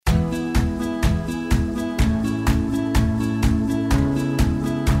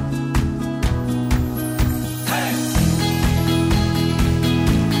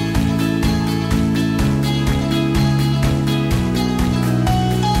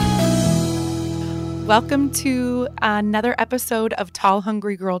Welcome to another episode of Tall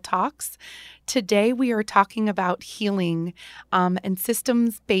Hungry Girl Talks. Today we are talking about healing and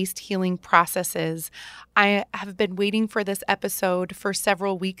systems-based healing processes. I have been waiting for this episode for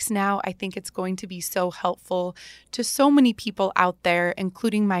several weeks now. I think it's going to be so helpful to so many people out there,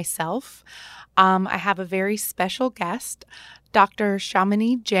 including myself. I have a very special guest, Dr.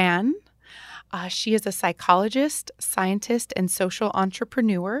 Shamini Jan. She is a psychologist, scientist, and social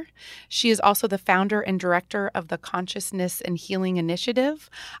entrepreneur. She is also the founder and director of the Consciousness and Healing Initiative,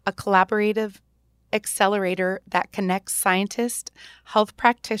 a collaborative accelerator that connects scientists, health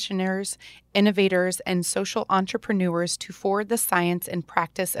practitioners, innovators, and social entrepreneurs to forward the science and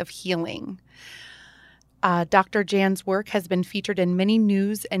practice of healing. Dr. Jan's work has been featured in many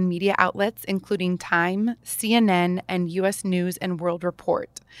news and media outlets, including Time, CNN, and U.S. News and World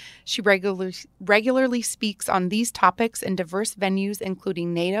Report. She regularly speaks on these topics in diverse venues,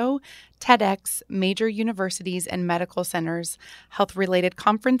 including NATO, TEDx, major universities and medical centers, health-related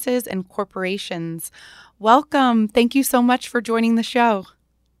conferences, and corporations. Welcome. Thank you so much for joining the show.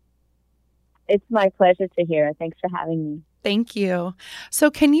 It's my pleasure to hear. Thanks for having me. Thank you. So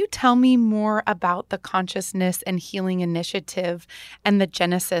can you tell me more about the Consciousness and Healing Initiative and the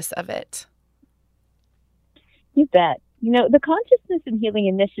genesis of it? You bet. You know, the Consciousness and Healing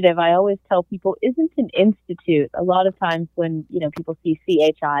Initiative, I always tell people, isn't an institute. A lot of times when, people see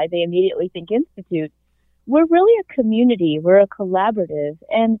CHI, they immediately think institute. We're really a community. We're a collaborative.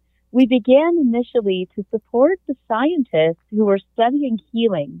 And we began initially to support the scientists who were studying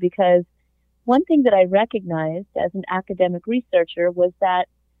healing, because one thing that I recognized as an academic researcher was that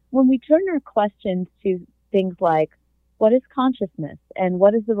when we turn our questions to things like, what is consciousness and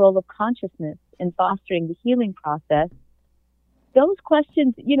what is the role of consciousness in fostering the healing process, those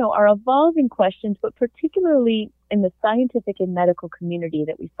questions, are evolving questions, but particularly in the scientific and medical community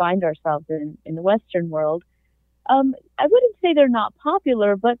that we find ourselves in the Western world, I wouldn't say they're not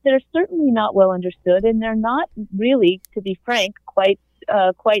popular, but they're certainly not well understood, and they're not really, to be frank, quite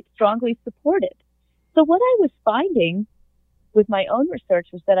strongly supported. So what I was finding with my own research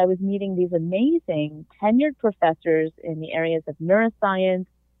was that I was meeting these amazing tenured professors in the areas of neuroscience,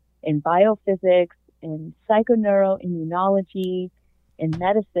 in biophysics, in psychoneuroimmunology, in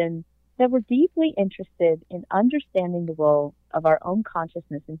medicine, that were deeply interested in understanding the role of our own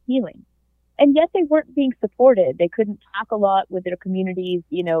consciousness in healing. And yet they weren't being supported. They couldn't talk a lot with their communities,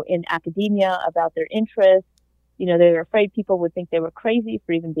 in academia about their interests. They were afraid people would think they were crazy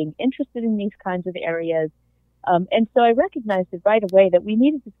for even being interested in these kinds of areas. And so I recognized it right away that we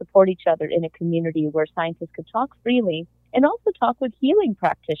needed to support each other in a community where scientists could talk freely and also talk with healing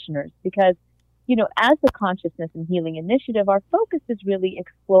practitioners, because, as the Consciousness and Healing Initiative, our focus is really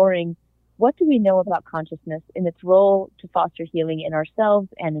exploring what do we know about consciousness in its role to foster healing in ourselves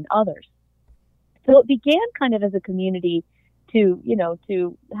and in others. So it began kind of as a community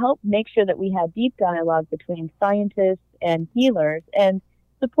to help make sure that we had deep dialogue between scientists and healers and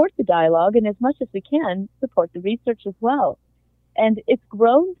support the dialogue, and as much as we can, support the research as well. And it's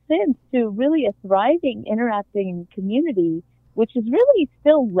grown since to really a thriving, interacting community, which is really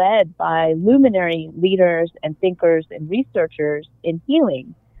still led by luminary leaders and thinkers and researchers in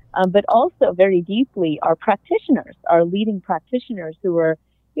healing, but also very deeply our practitioners, our leading practitioners who are,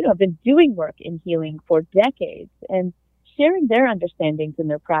 have been doing work in healing for decades and sharing their understandings and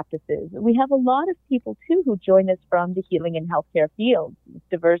their practices. We have a lot of people, too, who join us from the healing and healthcare fields,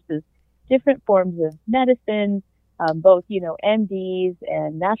 diverse as different forms of medicine, both, MDs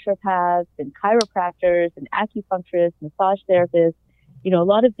and naturopaths and chiropractors and acupuncturists, massage therapists, a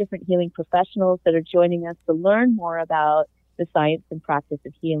lot of different healing professionals that are joining us to learn more about the science and practice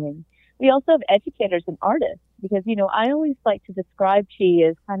of healing. We also have educators and artists, because, I always like to describe Chi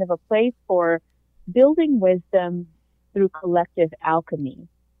as kind of a place for building wisdom through collective alchemy,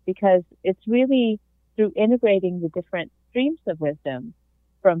 because it's really through integrating the different streams of wisdom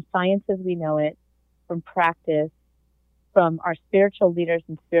from science as we know it, from practice, from our spiritual leaders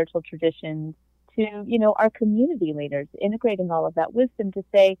and spiritual traditions to, our community leaders, integrating all of that wisdom to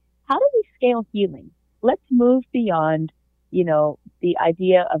say, how do we scale healing? Let's move beyond, the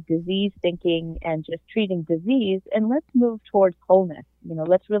idea of disease thinking and just treating disease, and let's move towards wholeness.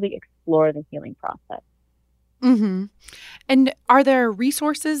 Let's really explore the healing process. Mm-hmm. And are there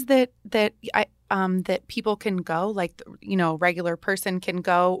resources that people can go, like, regular person can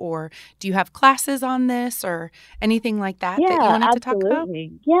go, or do you have classes on this or anything like that that you wanted to talk about?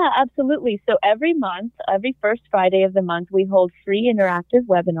 Yeah, absolutely. So every month, every first Friday of the month, we hold free interactive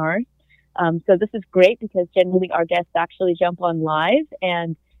webinars. So this is great because generally our guests actually jump on live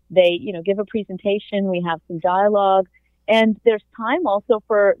and they, give a presentation. We have some dialogue. And there's time also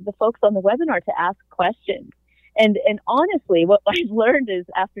for the folks on the webinar to ask questions. And honestly, what I've learned is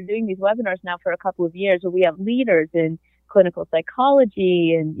after doing these webinars now for a couple of years, where we have leaders in clinical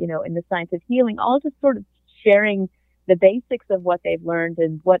psychology and, in the science of healing, all just sort of sharing the basics of what they've learned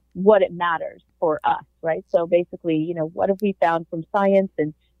and what it matters for us, right? So basically, what have we found from science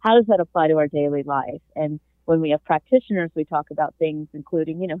and how does that apply to our daily life? And when we have practitioners, we talk about things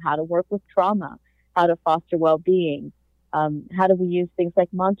including, how to work with trauma, how to foster well-being, how do we use things like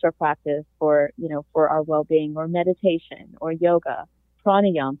mantra practice for our well-being, or meditation or yoga,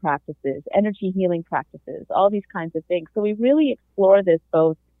 pranayama practices, energy healing practices, all these kinds of things. So we really explore this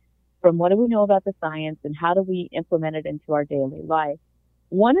both from what do we know about the science and how do we implement it into our daily life.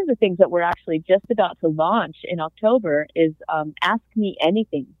 One of the things that we're actually just about to launch in October is Ask Me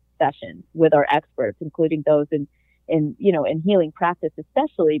Anything sessions with our experts, including those in healing practice,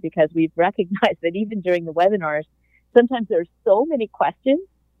 especially because we've recognized that even during the webinars, sometimes there's so many questions,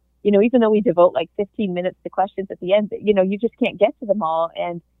 even though we devote like 15 minutes to questions at the end, you just can't get to them all.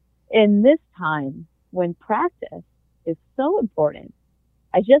 And in this time when practice is so important,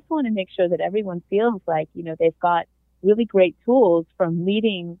 I just want to make sure that everyone feels like, they've got really great tools from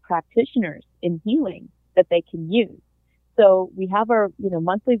leading practitioners in healing that they can use. So we have our,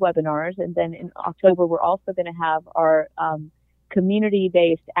 monthly webinars, and then in October, we're also going to have our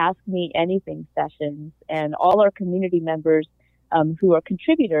community-based Ask Me Anything sessions, and all our community members who are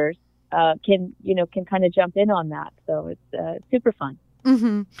contributors can kind of jump in on that. So it's super fun.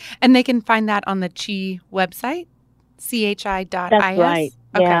 Mm-hmm. And they can find that on the CHI website, chi.is? That's right.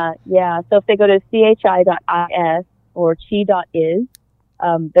 Okay. Yeah. So if they go to chi.is or chi.is,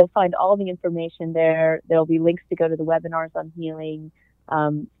 they'll find all the information there. There'll be links to go to the webinars on healing,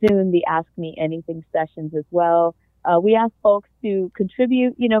 soon the Ask Me Anything sessions as well. We ask folks to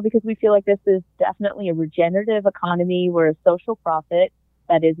contribute, because we feel like this is definitely a regenerative economy. We're a social profit.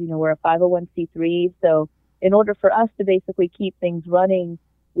 That is, we're a 501c3. So in order for us to basically keep things running,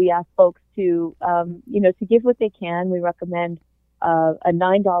 we ask folks to, to give what they can. We recommend a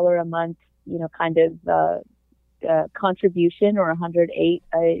 $9 a month, kind of contribution, or 108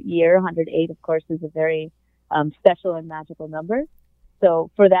 a year. 108, of course, is a very special and magical number.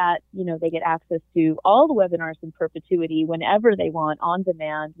 So for that, they get access to all the webinars in perpetuity whenever they want, on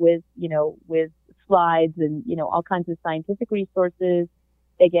demand, with slides and, all kinds of scientific resources.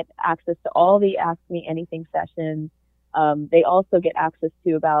 They get access to all the Ask Me Anything sessions. They also get access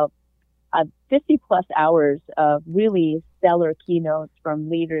to about 50 plus hours of really stellar keynotes from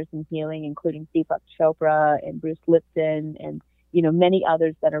leaders in healing, including Deepak Chopra and Bruce Lipton and, many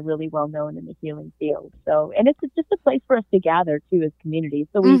others that are really well known in the healing field. So, and it's just a place for us to gather too as communities.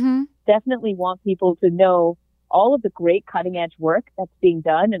 So we definitely want people to know all of the great cutting edge work that's being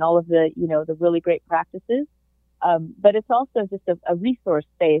done and all of the, the really great practices. But it's also just a resource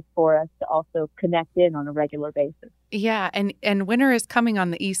space for us to also connect in on a regular basis. Yeah, and winter is coming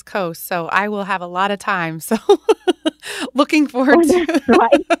on the East Coast, so I will have a lot of time. So looking forward to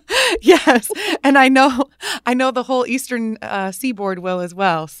right. Yes, and I know the whole Eastern seaboard will as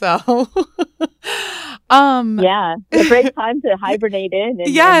well. So yeah, it's a great time to hibernate in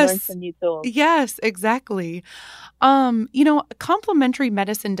and learn some new tools. Yes, exactly. Complementary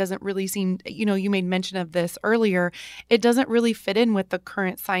medicine doesn't really seem, you made mention of this earlier. It doesn't really fit in with the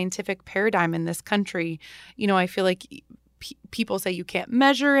current scientific paradigm in this country. I feel like people say you can't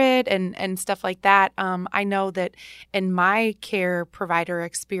measure it and stuff like that. I know that in my care provider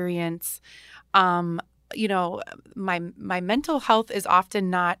experience, my mental health is often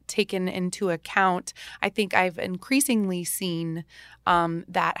not taken into account. I think I've increasingly seen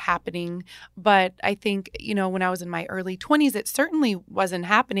that happening. But I think, when I was in my early 20s, it certainly wasn't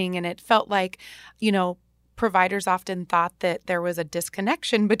happening. And it felt like, providers often thought that there was a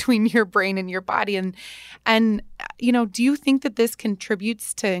disconnection between your brain and your body. And do you think that this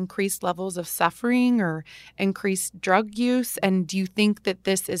contributes to increased levels of suffering or increased drug use? And do you think that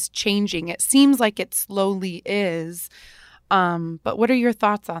this is changing? It seems like it slowly is. But what are your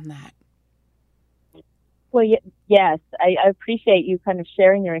thoughts on that? Well, yes, I appreciate you kind of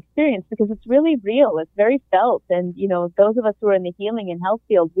sharing your experience, because it's really real. It's very felt. And, those of us who are in the healing and health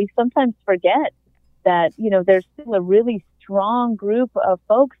field, we sometimes forget that, there's still a really strong group of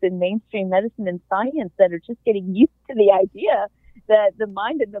folks in mainstream medicine and science that are just getting used to the idea that the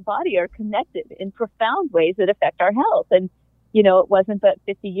mind and the body are connected in profound ways that affect our health. And, it wasn't but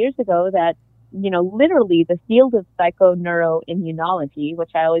 50 years ago that, literally the field of psychoneuroimmunology,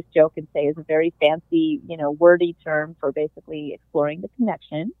 which I always joke and say is a very fancy, wordy term for basically exploring the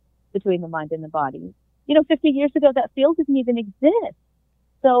connection between the mind and the body. 50 years ago, that field didn't even exist.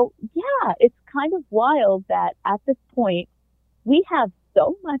 So, yeah, it's kind of wild that at this point, we have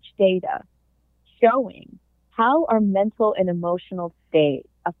so much data showing how our mental and emotional state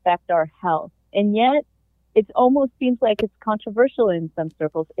affect our health. And yet, it almost seems like it's controversial in some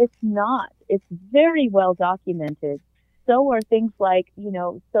circles. It's not. It's very well documented. So are things like,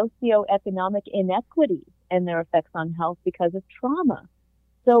 socioeconomic inequities and their effects on health because of trauma.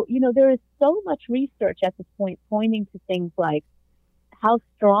 So, there is so much research at this point pointing to things like how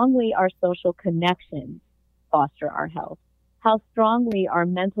strongly our social connections foster our health, how strongly our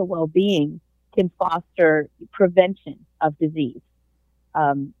mental well-being can foster prevention of disease.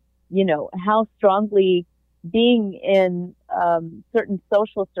 How strongly being in certain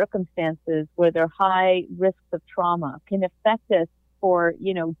social circumstances where there are high risks of trauma can affect us for,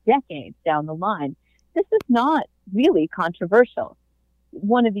 decades down the line. This is not really controversial.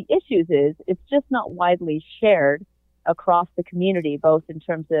 One of the issues is it's just not widely shared across the community, both in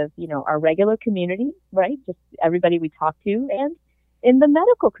terms of, our regular community, right? Just everybody we talk to, and in the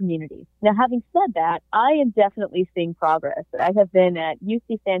medical community. Now, having said that, I am definitely seeing progress. I have been at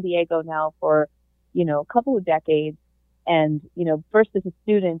UC San Diego now for, a couple of decades, and, first as a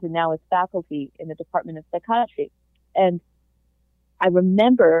student and now as faculty in the Department of Psychiatry. And I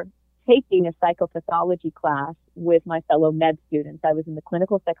remember taking a psychopathology class with my fellow med students. I was in the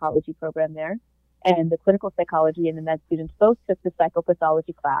clinical psychology program there, and the clinical psychology and the med students both took the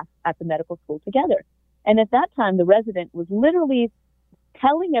psychopathology class at the medical school together. And at that time, the resident was literally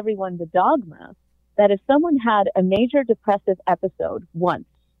telling everyone the dogma that if someone had a major depressive episode once,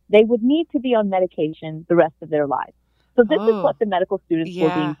 they would need to be on medication the rest of their lives. So this is what the medical students were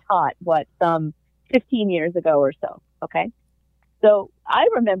being taught, some 15 years ago or so, okay? So I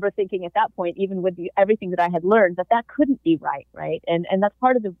remember thinking at that point, even with everything that I had learned, that couldn't be right? And that's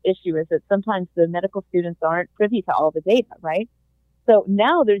part of the issue, is that sometimes the medical students aren't privy to all the data, right? So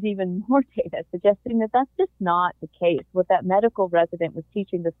now there's even more data suggesting that that's just not the case. What that medical resident was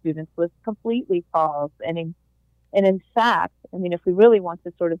teaching the students was completely false. And in fact, if we really want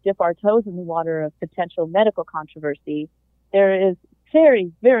to sort of dip our toes in the water of potential medical controversy, there is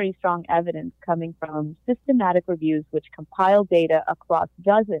very, very strong evidence coming from systematic reviews which compile data across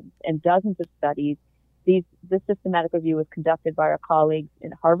dozens and dozens of studies. This systematic review was conducted by our colleagues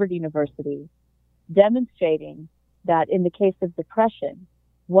in Harvard University, demonstrating that in the case of depression,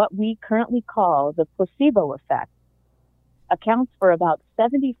 what we currently call the placebo effect accounts for about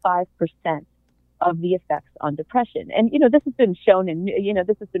 75% of the effects on depression. And, this has been shown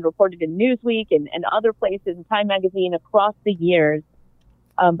this has been reported in Newsweek and other places, in Time Magazine across the years.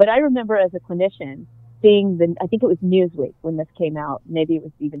 But I remember as a clinician seeing I think it was Newsweek when this came out, maybe it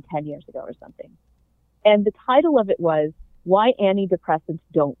was even 10 years ago or something. And the title of it was Why Antidepressants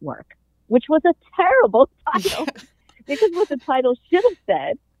Don't Work, which was a terrible title because what the title should have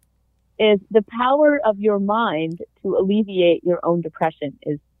said is the power of your mind to alleviate your own depression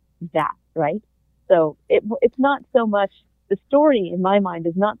is that, right? So it's not so much, the story in my mind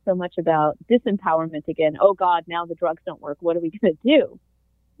is not so much about disempowerment again. Oh God, now the drugs don't work. What are we going to do?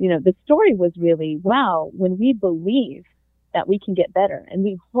 The story was really, wow, when we believe that we can get better and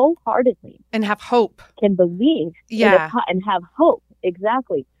we wholeheartedly and have hope, can believe and have hope.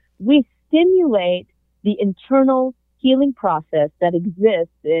 Exactly. We stimulate the internal healing process that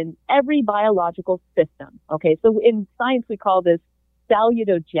exists in every biological system. Okay. So in science, we call this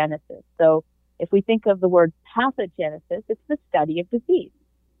salutogenesis. So if we think of the word pathogenesis, it's the study of disease.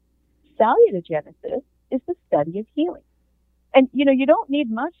 Salutogenesis is the study of healing. And, you don't need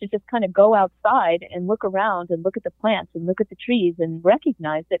much to just kind of go outside and look around and look at the plants and look at the trees and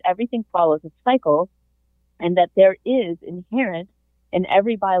recognize that everything follows a cycle and that there is inherent in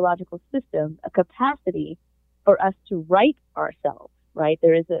every biological system a capacity for us to right ourselves, right?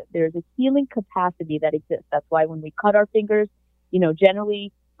 There's a healing capacity that exists. That's why when we cut our fingers,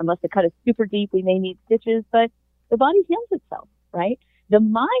 generally, unless the cut is super deep, we may need stitches, but the body heals itself, right? The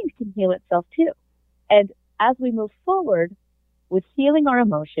mind can heal itself too. And as we move forward with healing our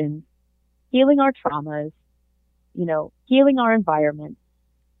emotions, healing our traumas, healing our environment,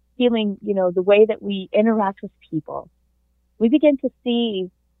 healing, the way that we interact with people, we begin to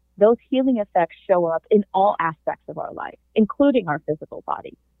see those healing effects show up in all aspects of our life, including our physical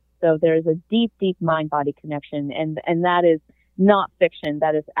body. So there's a deep, deep mind-body connection, and that is not fiction.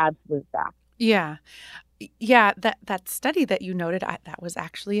 That is absolute fact. Yeah. Yeah, that study that you noted, that was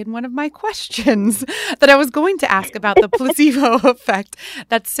actually in one of my questions that I was going to ask about the placebo effect.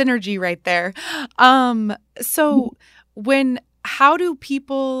 That synergy right there. So how do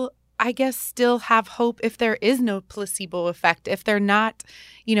people, I guess, still have hope if there is no placebo effect, if they're not,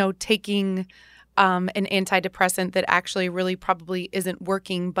 taking an antidepressant that actually really probably isn't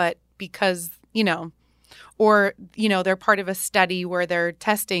working, but because you know, or, you know, they're part of a study where they're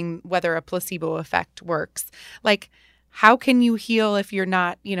testing whether a placebo effect works. Like, how can you heal if you're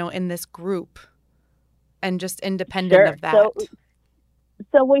not, you know, in this group and just independent Sure. of that?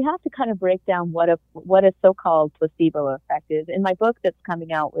 So we have to kind of break down what a so-called placebo effect is. In my book that's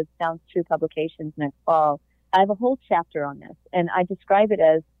coming out with Sounds True Publications next fall, I have a whole chapter on this, and I describe it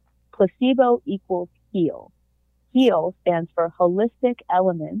as placebo equals heal. Heal stands for holistic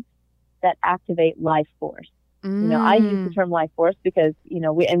elements that activate life force. You know, I use the term life force because, you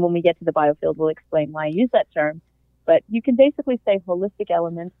know, and when we get to the biofield, we'll explain why I use that term. But you can basically say holistic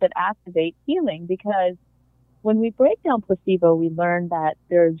elements that activate healing, because when we break down placebo, we learn that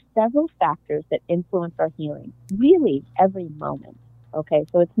there are several factors that influence our healing, really every moment. Okay,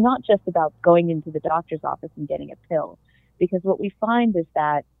 so it's not just about going into the doctor's office and getting a pill, because what we find is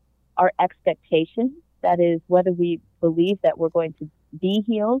that our expectation, that is, whether we believe that we're going to be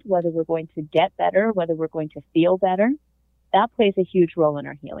healed, whether we're going to get better, whether we're going to feel better, that plays a huge role in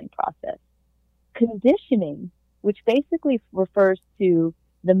our healing process. Conditioning, which basically refers to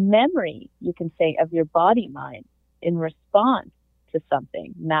the memory, you can say, of your body mind in response to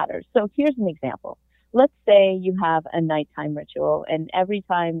something, matters. So here's an example. Let's say you have a nighttime ritual, and every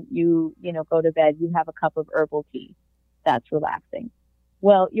time you go to bed, you have a cup of herbal tea. That's relaxing.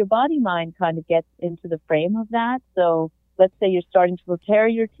 Well, your body mind kind of gets into the frame of that. So let's say you're starting to prepare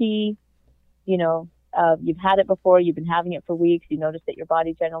your tea, you've had it before, you've been having it for weeks, you notice that your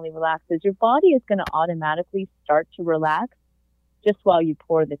body generally relaxes. Your body is going to automatically start to relax just while you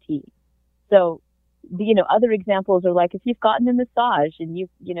pour the tea. So, other examples are like if you've gotten a massage and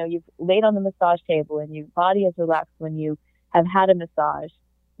you've laid on the massage table and your body is relaxed when you have had a massage.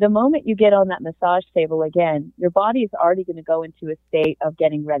 The moment you get on that massage table again, your body is already going to go into a state of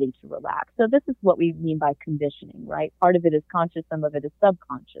getting ready to relax. So this is what we mean by conditioning, right? Part of it is conscious, some of it is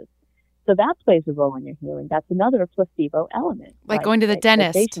subconscious. So that plays a role in your healing. That's another placebo element. Like right? going to the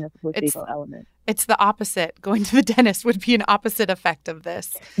dentist. Expectation is a placebo element. It's the opposite. Going to the dentist would be an opposite effect of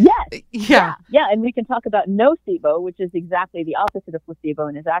this. Yes. Yeah. And we can talk about nocebo, which is exactly the opposite of placebo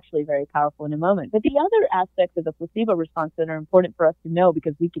and is actually very powerful in a moment. But the other aspects of the placebo response that are important for us to know,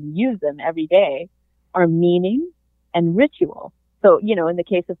 because we can use them every day, are meaning and ritual. So, in the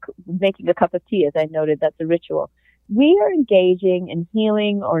case of making a cup of tea, as I noted, that's a ritual. We are engaging in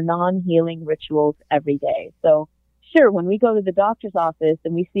healing or non-healing rituals every day. So sure, when we go to the doctor's office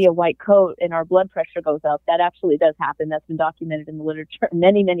and we see a white coat and our blood pressure goes up, that actually does happen. That's been documented in the literature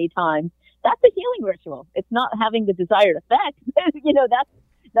many, many times. That's a healing ritual. It's not having the desired effect.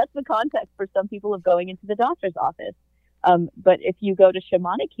 That's the context for some people of going into the doctor's office. But if you go to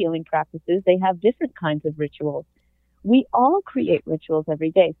shamanic healing practices, they have different kinds of rituals. We all create rituals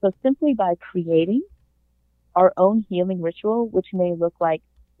every day. So simply by creating our own healing ritual, which may look like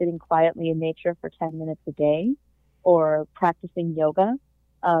sitting quietly in nature for 10 minutes a day, or practicing yoga,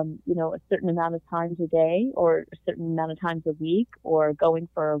 a certain amount of times a day, or a certain amount of times a week, or going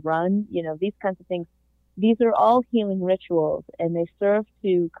for a run, these kinds of things. These are all healing rituals, and they serve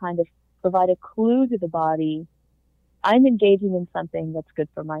to kind of provide a clue to the body. I'm engaging in something that's good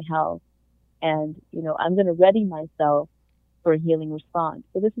for my health, and, I'm going to ready myself for a healing response.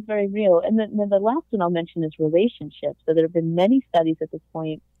 So this is very real. And then the last one I'll mention is relationships. So there have been many studies at this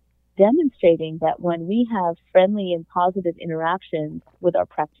point demonstrating that when we have friendly and positive interactions with our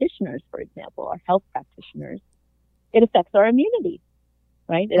practitioners, for example, our health practitioners, it affects our immunity,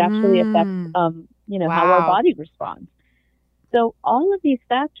 right? It actually affects, how our body responds. So all of these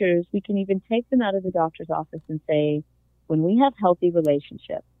factors, we can even take them out of the doctor's office and say, when we have healthy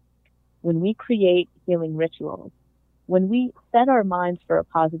relationships, when we create healing rituals, when we set our minds for a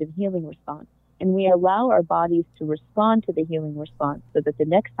positive healing response, and we allow our bodies to respond to the healing response so that the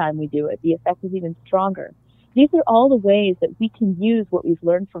next time we do it, the effect is even stronger. These are all the ways that we can use what we've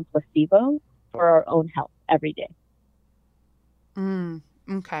learned from placebo for our own health every day.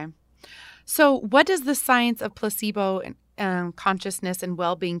 Okay. So what does the science of placebo and consciousness and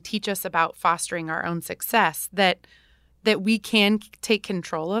well-being teach us about fostering our own success, that we can take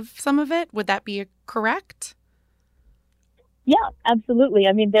control of some of it? Would that be correct? Yeah, absolutely.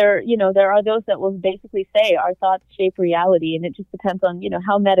 I mean, there are those that will basically say our thoughts shape reality, and it just depends on,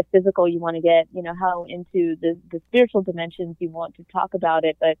 how metaphysical you want to get, how into the spiritual dimensions you want to talk about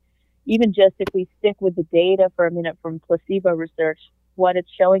it. But even just if we stick with the data for a minute from placebo research, what it's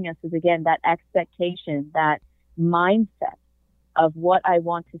showing us is, again, that expectation, that mindset of what I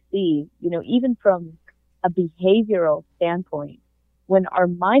want to see, even from a behavioral standpoint. When our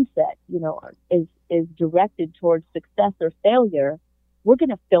mindset, is directed towards success or failure, we're going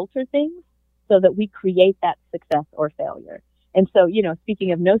to filter things so that we create that success or failure. And so,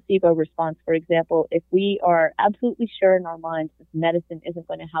 speaking of nocebo response, for example, if we are absolutely sure in our minds that medicine isn't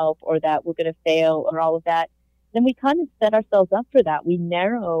going to help or that we're going to fail or all of that, then we kind of set ourselves up for that. We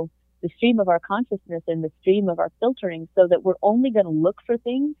narrow the stream of our consciousness and the stream of our filtering so that we're only going to look for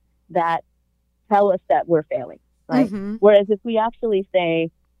things that tell us that we're failing, right? Mm-hmm. Whereas if we actually say,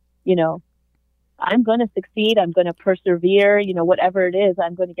 I'm going to succeed, I'm going to persevere, whatever it is,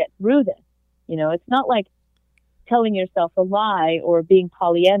 I'm going to get through this. It's not like telling yourself a lie or being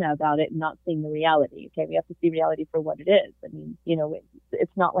Pollyanna about it and not seeing the reality. Okay, we have to see reality for what it is. I mean,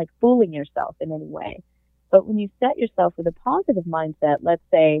 it's not like fooling yourself in any way. But when you set yourself with a positive mindset, let's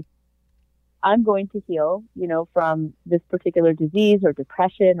say, I'm going to heal, from this particular disease or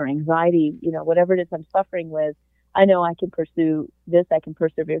depression or anxiety, whatever it is I'm suffering with. I know I can pursue this. I can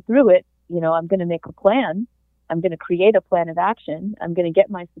persevere through it. I'm going to make a plan. I'm going to create a plan of action. I'm going to get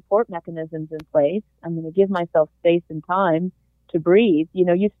my support mechanisms in place. I'm going to give myself space and time to breathe.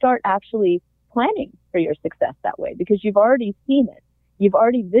 You start actually planning for your success that way because you've already seen it. You've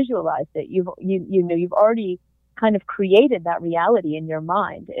already visualized it. You've already kind of created that reality in your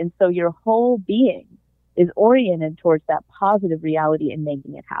mind. And so your whole being is oriented towards that positive reality and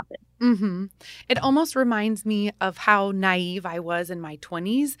making it happen. Mm-hmm. It almost reminds me of how naive I was in my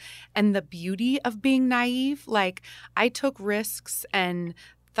 20s and the beauty of being naive. Like, I took risks and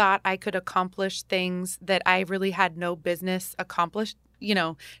thought I could accomplish things that I really had no business accomplish,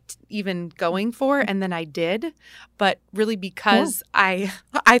 even going for. And then I did. But really because I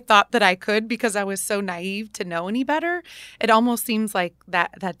thought that I could because I was so naive to know any better, it almost seems like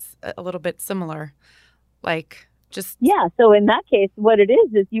that's a little bit similar. Like, just so in that case, what it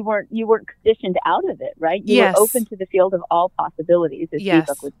is you weren't conditioned out of it, right? You were open to the field of all possibilities, as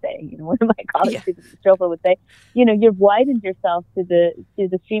Deepak would say. One of my colleagues, Chopra, would say, you've widened yourself to the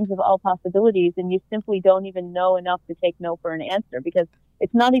streams of all possibilities, and you simply don't even know enough to take no for an answer, because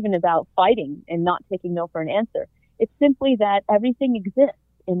it's not even about fighting and not taking no for an answer. It's simply that everything exists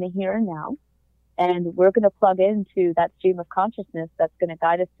in the here and now, and we're going to plug into that stream of consciousness that's going to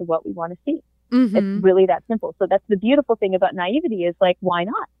guide us to what we want to see. Mm-hmm. It's really that simple. So that's the beautiful thing about naivety is like, why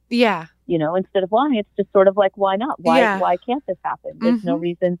not? Yeah. Instead of why, it's just sort of like, why not? Why can't this happen? There's no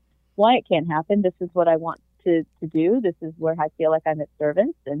reason why it can't happen. This is what I want to do. This is where I feel like I'm at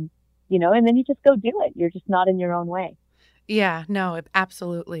service. And, and then you just go do it. You're just not in your own way. Yeah, no,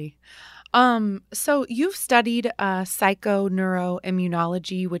 absolutely. So you've studied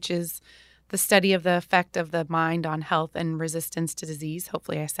psychoneuroimmunology, which is the study of the effect of the mind on health and resistance to disease.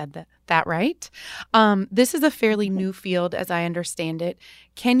 Hopefully I said that right. This is a fairly new field as I understand it.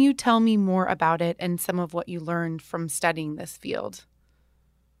 Can you tell me more about it and some of what you learned from studying this field?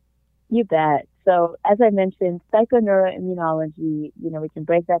 You bet. So as I mentioned, psychoneuroimmunology, we can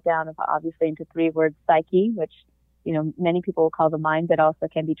break that down obviously into three words: psyche, which, many people will call the mind, but also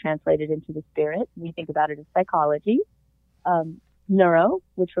can be translated into the spirit. We think about it as psychology. Neuro,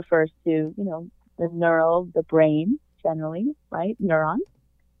 which refers to, the neural, the brain generally, right? Neurons,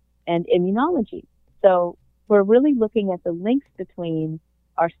 and immunology. So we're really looking at the links between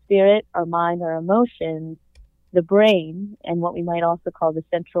our spirit, our mind, our emotions, the brain, and what we might also call the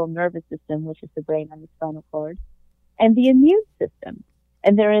central nervous system, which is the brain and the spinal cord, and the immune system.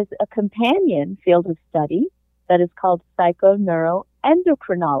 And there is a companion field of study that is called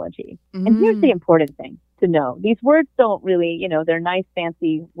psychoneuroendocrinology. And here's the important thing to know. These words don't really, they're nice,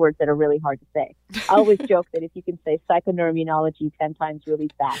 fancy words that are really hard to say. I always joke that if you can say psychoneuroimmunology 10 times really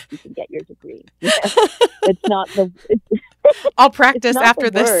fast, you can get your degree. It's not the... I'll practice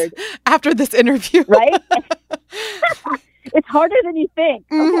after this interview. Right? It's harder than you think.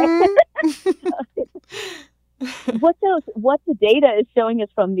 Okay? What the data is showing us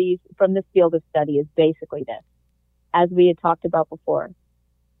from this field of study is basically this. As we had talked about before,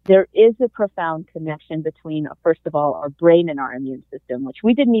 there is a profound connection between, first of all, our brain and our immune system, which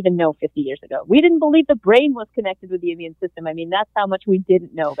we didn't even know 50 years ago. We didn't believe the brain was connected with the immune system. I mean, that's how much we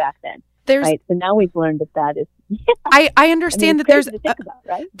didn't know back then. Right? So now we've learned that is... I understand that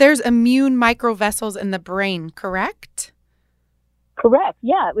right? there's immune microvessels in the brain, correct? Correct.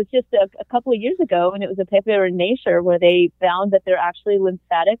 Yeah. It was just a couple of years ago, and it was a paper in Nature where they found that there are actually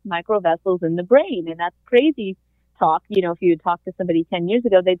lymphatic microvessels in the brain. And that's crazy talk. If you talk to somebody 10 years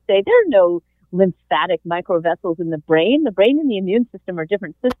ago, they'd say there are no lymphatic microvessels in the brain. The brain and the immune system are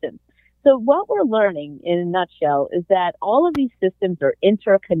different systems. So what we're learning in a nutshell is that all of these systems are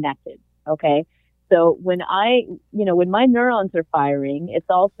interconnected. Okay. So when my neurons are firing, it's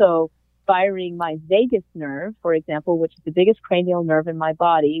also firing my vagus nerve, for example, which is the biggest cranial nerve in my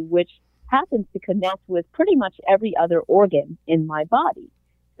body, which happens to connect with pretty much every other organ in my body.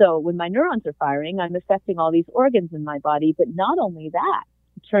 So when my neurons are firing, I'm affecting all these organs in my body. But not only that,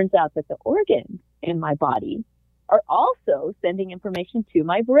 it turns out that the organs in my body are also sending information to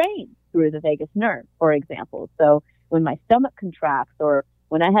my brain through the vagus nerve, for example. So when my stomach contracts, or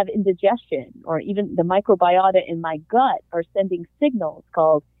when I have indigestion, or even the microbiota in my gut are sending signals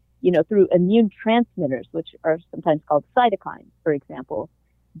called, through immune transmitters, which are sometimes called cytokines, for example,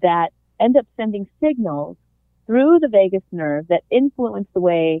 that end up sending signals through the vagus nerve that influence the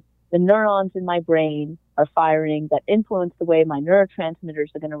way the neurons in my brain are firing, that influence the way my neurotransmitters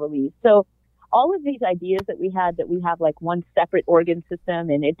are going to release. So all of these ideas that we have like one separate organ system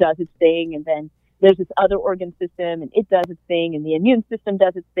and it does its thing, and then there's this other organ system and it does its thing, and the immune system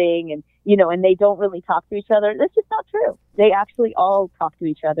does its thing, and and they don't really talk to each other. That's just not true. They actually all talk to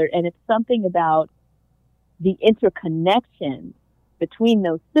each other, and it's something about the interconnection between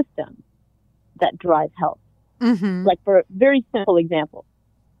those systems that drives health. Mm-hmm. Like, for a very simple example,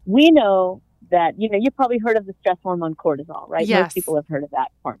 we know that, you've probably heard of the stress hormone cortisol, right? Yes. Most people have heard of that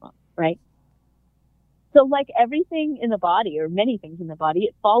hormone, right? So like everything in the body, or many things in the body,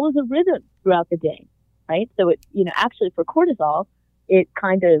 it follows a rhythm throughout the day, right? So it, actually for cortisol, it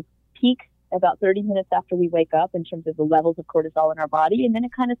kind of peaks about 30 minutes after we wake up in terms of the levels of cortisol in our body, and then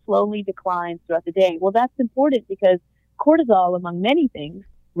it kind of slowly declines throughout the day. Well, that's important because cortisol, among many things,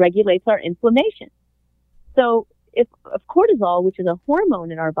 regulates our inflammation. So if cortisol, which is a hormone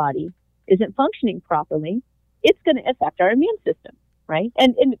in our body, isn't functioning properly, it's going to affect our immune system, right?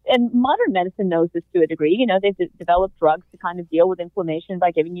 And modern medicine knows this to a degree. They've developed drugs to kind of deal with inflammation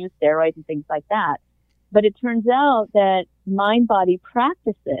by giving you steroids and things like that. But it turns out that mind-body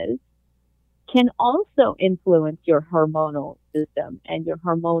practices can also influence your hormonal system and your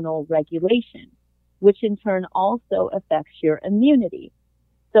hormonal regulation, which in turn also affects your immunity.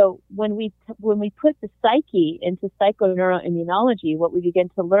 So when we put the psyche into psychoneuroimmunology, what we begin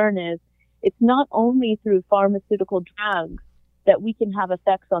to learn is it's not only through pharmaceutical drugs that we can have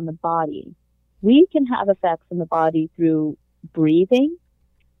effects on the body. We can have effects on the body through breathing,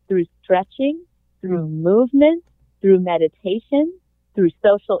 through stretching, through movement, through meditation, through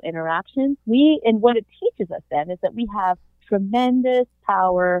social interactions. And what it teaches us then is that we have tremendous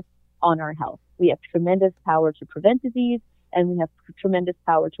power on our health. We have tremendous power to prevent disease, and we have tremendous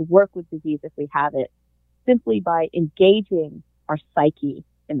power to work with disease if we have it, simply by engaging our psyche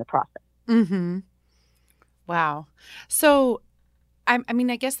in the process. Mm-hmm. Wow. So, I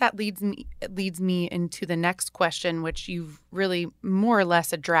guess that leads me into the next question, which you've really more or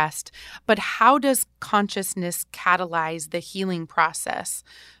less addressed. But how does consciousness catalyze the healing process?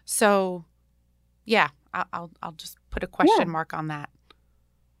 So, yeah, I'll just put a question mark on that.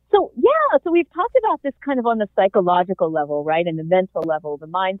 So we've talked about this kind of on the psychological level, right? And the mental level, the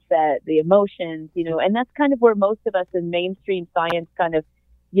mindset, the emotions, and that's kind of where most of us in mainstream science kind of,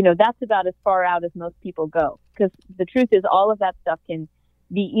 that's about as far out as most people go. Because the truth is all of that stuff can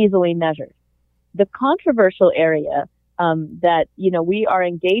be easily measured. The controversial area that, we are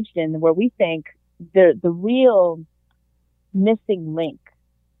engaged in, where we think the real missing link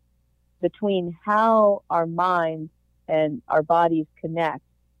between how our minds and our bodies connect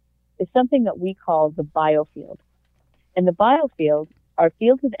is something that we call the biofield. And the biofield are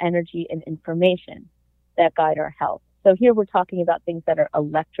fields of energy and information that guide our health. So here we're talking about things that are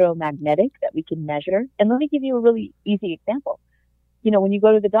electromagnetic that we can measure. And let me give you a really easy example. When you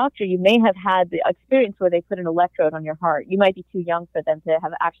go to the doctor, you may have had the experience where they put an electrode on your heart. You might be too young for them to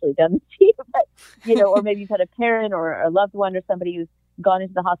have actually done this to you, but, or maybe you've had a parent or a loved one or somebody who's gone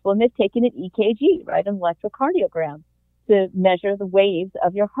into the hospital and they've taken an EKG, right, an electrocardiogram, to measure the waves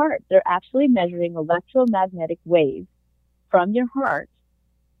of your heart. They're actually measuring electromagnetic waves from your heart.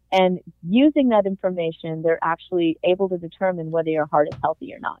 And using that information, they're actually able to determine whether your heart is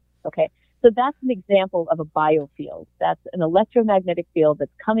healthy or not. Okay. So that's an example of a biofield. That's an electromagnetic field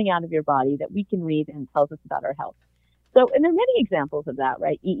that's coming out of your body that we can read and tells us about our health. So, and there are many examples of that,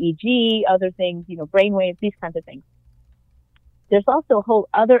 right? EEG, other things, brainwaves, these kinds of things. There's also a whole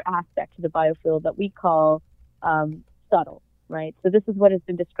other aspect to the biofield that we call subtle, right? So this is what has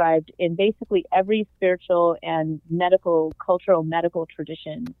been described in basically every spiritual and cultural medical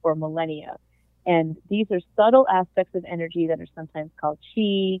tradition for millennia. And these are subtle aspects of energy that are sometimes called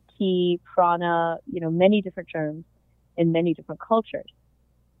chi, ki, prana, many different terms in many different cultures.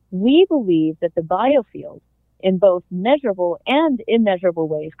 We believe that the biofield, in both measurable and immeasurable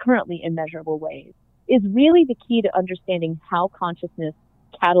ways, currently immeasurable ways, is really the key to understanding how consciousness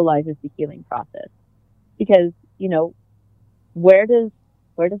catalyzes the healing process. Because, where does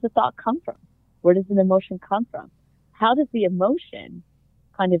a thought come from? Where does an emotion come from? How does the emotion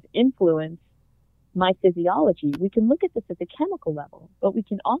kind of influence my physiology, we can look at this at the chemical level, but we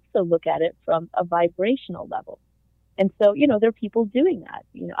can also look at it from a vibrational level. And so, there are people doing that.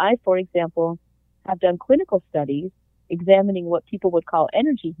 I, for example, have done clinical studies examining what people would call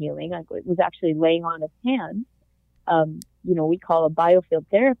energy healing. I was actually laying on of hands, we call a biofield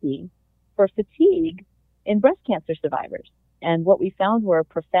therapy for fatigue in breast cancer survivors. And what we found were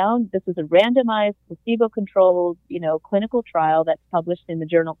this was a randomized, placebo-controlled, clinical trial that's published in the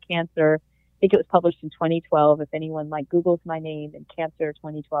journal Cancer. I think it was published in 2012. If anyone Googles my name and Cancer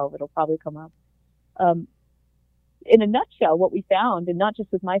 2012, it'll probably come up. In a nutshell, what we found, and not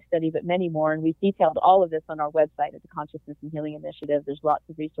just with my study, but many more, and we've detailed all of this on our website at the Consciousness and Healing Initiative. There's lots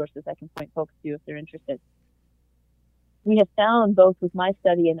of resources I can point folks to if they're interested. We have found, both with my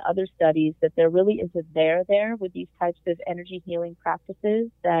study and other studies, that there really is a there with these types of energy healing practices,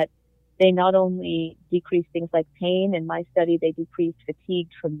 that they not only decrease things like pain. In my study, they decreased fatigue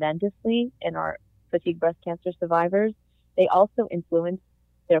tremendously in our fatigue breast cancer survivors. They also influence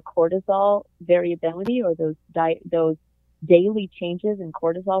their cortisol variability, or those daily changes in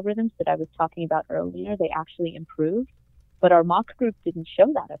cortisol rhythms that I was talking about earlier. They actually improved, but our mock group didn't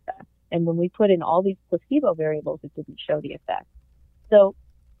show that effect. And when we put in all these placebo variables, it didn't show the effect. So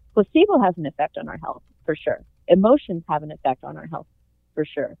placebo has an effect on our health, for sure. Emotions have an effect on our health, for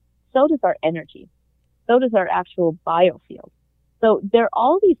sure. So does our energy. So does our actual biofield. So there are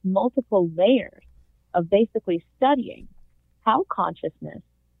all these multiple layers of basically studying how consciousness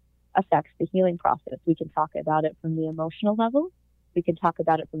affects the healing process. We can talk about it from the emotional level. We can talk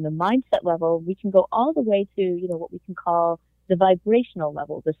about it from the mindset level. We can go all the way to, what we can call the vibrational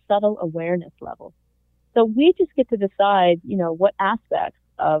level, the subtle awareness level. So we just get to decide, what aspects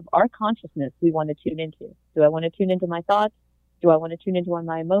of our consciousness we want to tune into. Do I want to tune into my thoughts? Do I want to tune into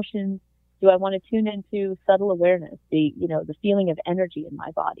my emotions? Do I want to tune into subtle awareness, the feeling of energy in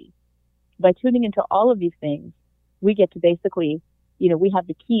my body? By tuning into all of these things, we get to basically, we have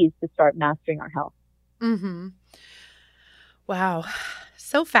the keys to start mastering our health. Mm-hmm. Wow.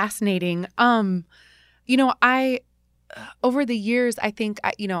 So fascinating. Over the years, I think,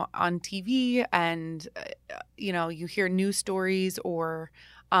 on TV and, you hear news stories, or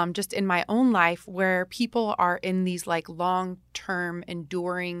just in my own life, where people are in these long-term,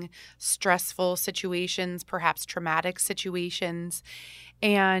 enduring, stressful situations, perhaps traumatic situations,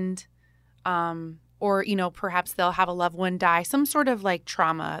 and or, perhaps they'll have a loved one die, some sort of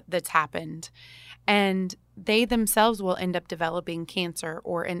trauma that's happened, and they themselves will end up developing cancer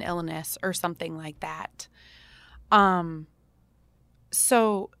or an illness or something like that.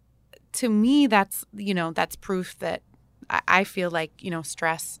 So to me, that's proof that I feel like,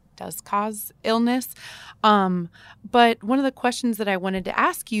 stress does cause illness. But one of the questions that I wanted to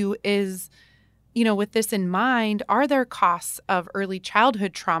ask you is, with this in mind, are there costs of early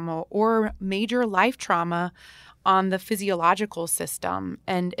childhood trauma or major life trauma on the physiological system?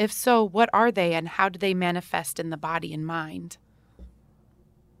 And if so, what are they, and how do they manifest in the body and mind?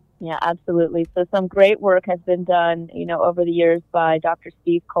 Yeah, absolutely. So some great work has been done, over the years by Dr.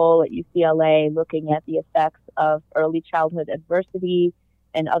 Steve Cole at UCLA, looking at the effects of early childhood adversity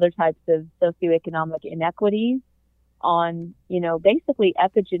and other types of socioeconomic inequities on, basically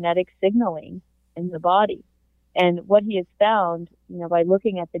epigenetic signaling in the body. And what he has found, by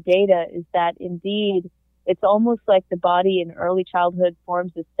looking at the data, is that indeed it's almost like the body in early childhood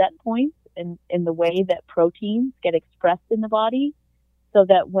forms a set point in the way that proteins get expressed in the body, so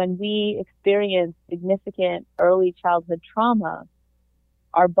that when we experience significant early childhood trauma,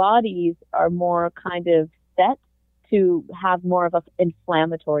 our bodies are more kind of set to have more of an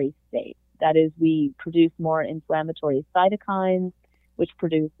inflammatory state. That is, we produce more inflammatory cytokines, which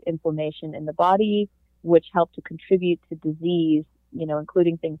produce inflammation in the body, which help to contribute to disease,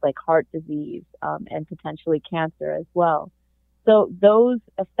 including things like heart disease, and potentially cancer as well. So those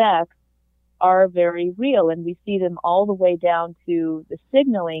effects are very real, and we see them all the way down to the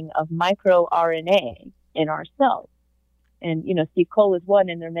signaling of microRNA in our cells. And, Steve Cole is one,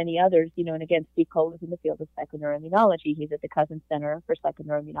 and there are many others, and again, Steve Cole is in the field of psychoneuroimmunology. He's at the Cousins Center for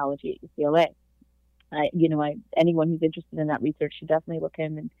Psychoneuroimmunology at UCLA. Anyone who's interested in that research should definitely look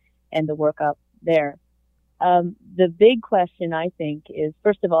him and the work up there. The big question, I think, is,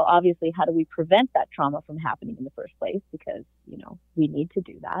 first of all, obviously, how do we prevent that trauma from happening in the first place? Because, we need to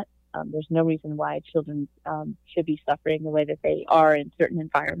do that. There's no reason why children should be suffering the way that they are in certain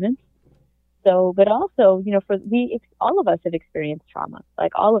environments. So, but also, all of us have experienced trauma,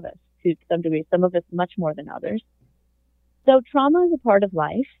 all of us to some degree, some of us much more than others. So trauma is a part of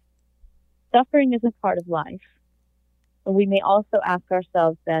life. Suffering is a part of life. But we may also ask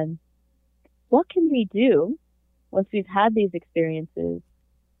ourselves then, what can we do once we've had these experiences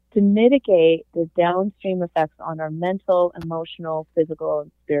to mitigate the downstream effects on our mental, emotional, physical,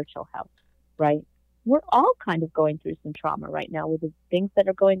 and spiritual health, right? We're all kind of going through some trauma right now with the things that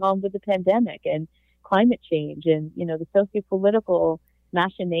are going on with the pandemic and climate change and, the socio-political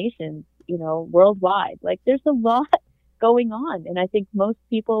machinations, worldwide. Like there's a lot going on. And I think most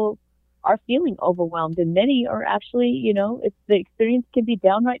people are feeling overwhelmed, and many are actually, the experience can be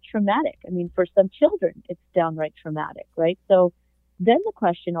downright traumatic. I mean, for some children, it's downright traumatic, right? So then the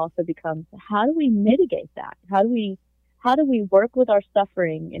question also becomes, how do we mitigate that? How do we work with our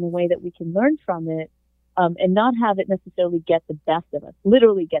suffering in a way that we can learn from it, and not have it necessarily get the best of us,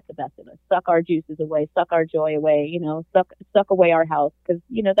 literally get the best of us, suck our juices away, suck our joy away, suck away our health, because,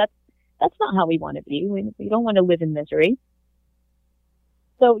 that's not how we want to be. We don't want to live in misery.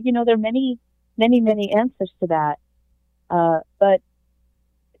 So, there are many, many, many answers to that. But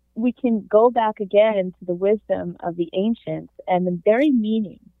we can go back again to the wisdom of the ancients and the very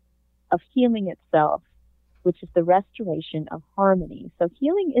meaning of healing itself, which is the restoration of harmony. So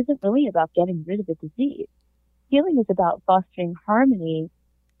healing isn't really about getting rid of a disease. Healing is about fostering harmony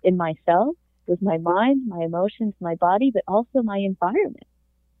in myself, with my mind, my emotions, my body, but also my environment,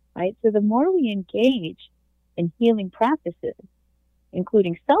 right? So the more we engage in healing practices,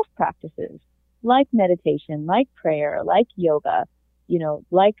 including self-practices like meditation, like prayer, like yoga,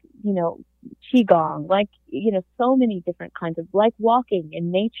 like, qigong, like, so many different kinds of, like walking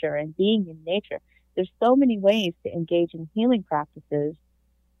in nature and being in nature. There's so many ways to engage in healing practices.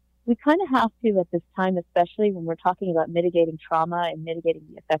 We kind of have to, at this time, especially when we're talking about mitigating trauma and mitigating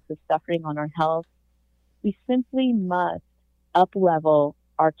the effects of suffering on our health, we simply must up-level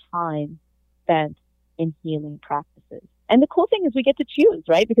our time spent in healing practices. And the cool thing is we get to choose,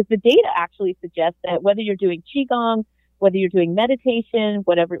 right? Because the data actually suggests that whether you're doing qigong, whether you're doing meditation,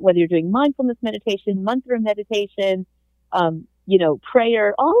 whether you're doing mindfulness meditation, mantra meditation,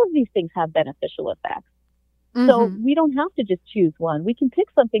 prayer, all of these things have beneficial effects. Mm-hmm. So we don't have to just choose one. We can pick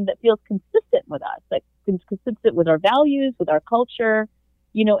something that feels consistent with us, like consistent with our values, with our culture,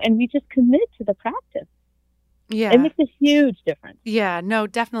 and we just commit to the practice. Yeah. It makes a huge difference. Yeah, no,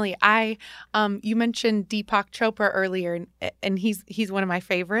 definitely. You mentioned Deepak Chopra earlier, and he's one of my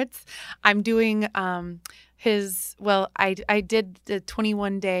favorites. I'm doing I did the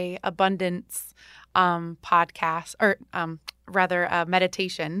 21-day abundance podcast, or rather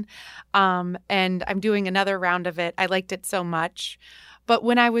meditation, and I'm doing another round of it. I liked it so much. But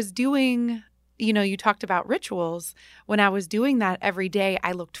when I was doing, you talked about rituals. When I was doing that every day,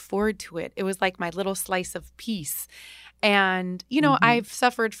 I looked forward to it. It was like my little slice of peace. And, mm-hmm. I've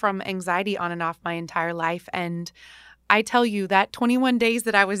suffered from anxiety on and off my entire life. And I tell you that 21 days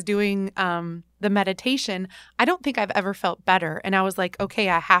that I was doing the meditation, I don't think I've ever felt better. And I was like, okay,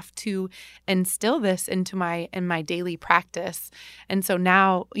 I have to instill this in my daily practice. And so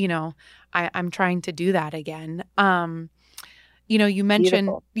now, I'm trying to do that again. You mentioned,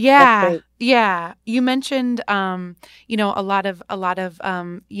 Beautiful. yeah. You mentioned, a lot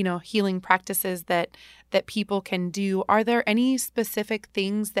of, healing practices that people can do. Are there any specific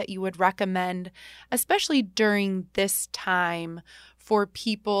things that you would recommend, especially during this time, for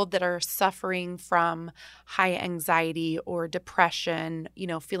people that are suffering from high anxiety or depression,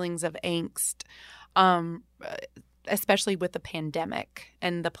 feelings of angst, especially with the pandemic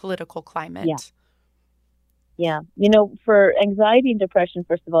and the political climate? Yeah. For anxiety and depression,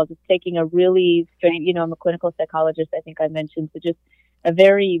 first of all, just taking a really straight, I'm a clinical psychologist, I think I mentioned, so just a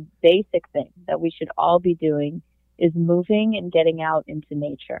very basic thing that we should all be doing is moving and getting out into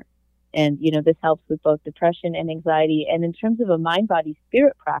nature. And, this helps with both depression and anxiety. And in terms of a mind, body,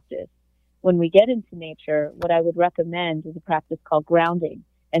 spirit practice, when we get into nature, what I would recommend is a practice called grounding.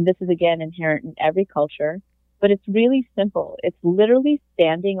 And this is, again, inherent in every culture. But it's really simple. It's literally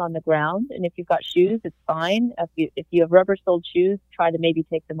standing on the ground. And if you've got shoes, it's fine. If you have rubber-soled shoes, try to maybe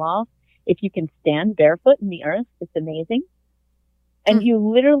take them off. If you can stand barefoot in the earth, it's amazing. And you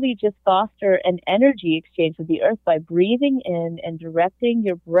literally just foster an energy exchange with the earth by breathing in and directing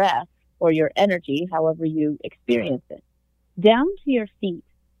your breath or your energy, however you experience it, down to your feet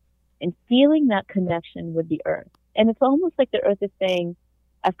and feeling that connection with the earth. And it's almost like the earth is saying,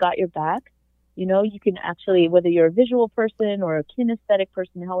 I've got your back. You can actually, whether you're a visual person or a kinesthetic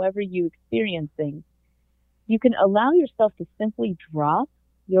person, however you experience things, you can allow yourself to simply drop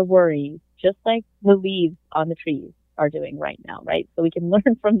your worries, just like the leaves on the trees are doing right now, right? So we can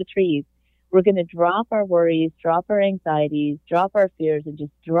learn from the trees. We're going to drop our worries, drop our anxieties, drop our fears, and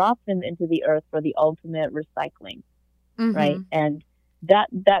just drop them into the earth for the ultimate recycling, mm-hmm. right? And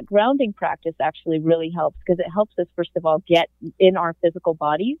that grounding practice actually really helps, because it helps us, first of all, get in our physical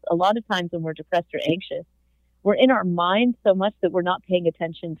bodies. A lot of times when we're depressed or anxious, we're in our mind so much that we're not paying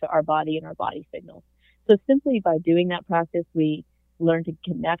attention to our body and our body signals. So simply by doing that practice, we learn to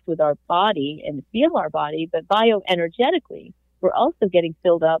connect with our body and feel our body, but bioenergetically, we're also getting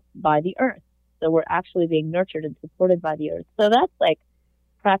filled up by the earth. So we're actually being nurtured and supported by the earth. So that's like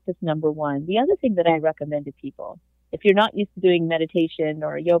practice number one. The other thing that I recommend to people, if you're not used to doing meditation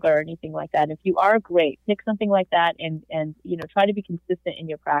or yoga or anything like that, if you are, great, pick something like that and try to be consistent in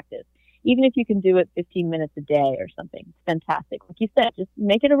your practice. Even if you can do it 15 minutes a day or something, it's fantastic. Like you said, just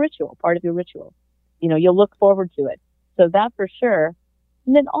make it a ritual, part of your ritual. You'll look forward to it. So that for sure.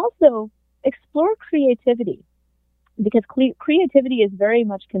 And then also explore creativity, because creativity is very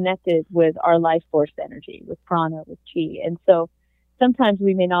much connected with our life force energy, with prana, with chi. And so sometimes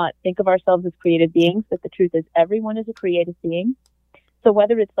we may not think of ourselves as creative beings, but the truth is everyone is a creative being. So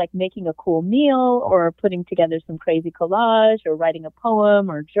whether it's like making a cool meal or putting together some crazy collage or writing a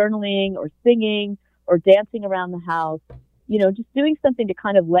poem or journaling or singing or dancing around the house, just doing something to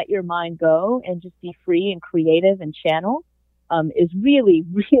kind of let your mind go and just be free and creative and channel is really,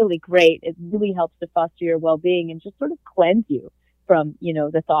 really great. It really helps to foster your well-being and just sort of cleanse you from,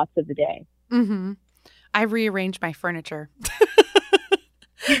 the thoughts of the day. Mm-hmm. I rearranged my furniture.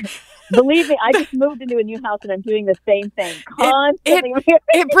 Believe me, I just moved into a new house and I'm doing the same thing constantly.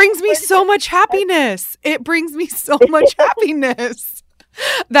 It brings me so much happiness. It brings me so much happiness.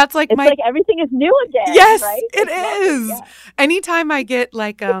 That's like it's like everything is new again. Yes, right? it is. Yeah. Anytime I get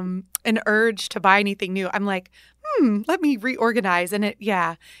like an urge to buy anything new, I'm like, let me reorganize. And it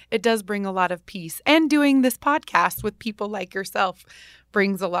does bring a lot of peace. And doing this podcast with people like yourself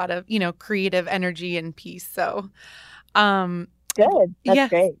brings a lot of, creative energy and peace. So, good. That's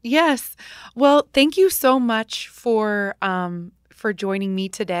great. Yes. Well, thank you so much for joining me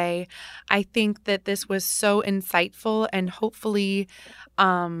today. I think that this was so insightful and hopefully,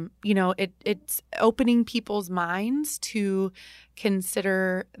 it's opening people's minds to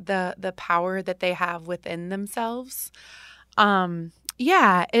consider the power that they have within themselves. Do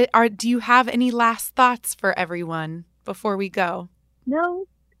you have any last thoughts for everyone before we go? No.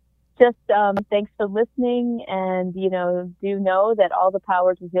 Just thanks for listening, and do know that all the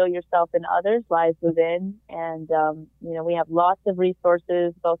power to heal yourself and others lies within. And we have lots of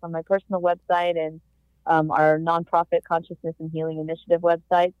resources both on my personal website and our nonprofit Consciousness and Healing Initiative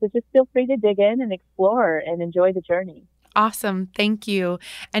website. So just feel free to dig in and explore and enjoy the journey. Awesome. Thank you.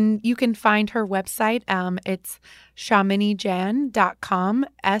 And you can find her website. It's shaminijan.com,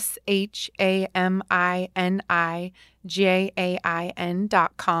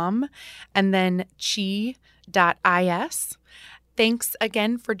 SHAMINIJAIN.com, and then chi.is. Thanks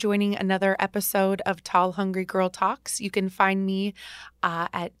again for joining another episode of Tall Hungry Girl Talks. You can find me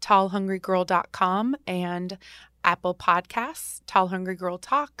at tallhungrygirl.com and Apple Podcasts, Tall Hungry Girl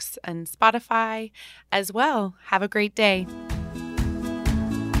Talks, and Spotify as well. Have a great day.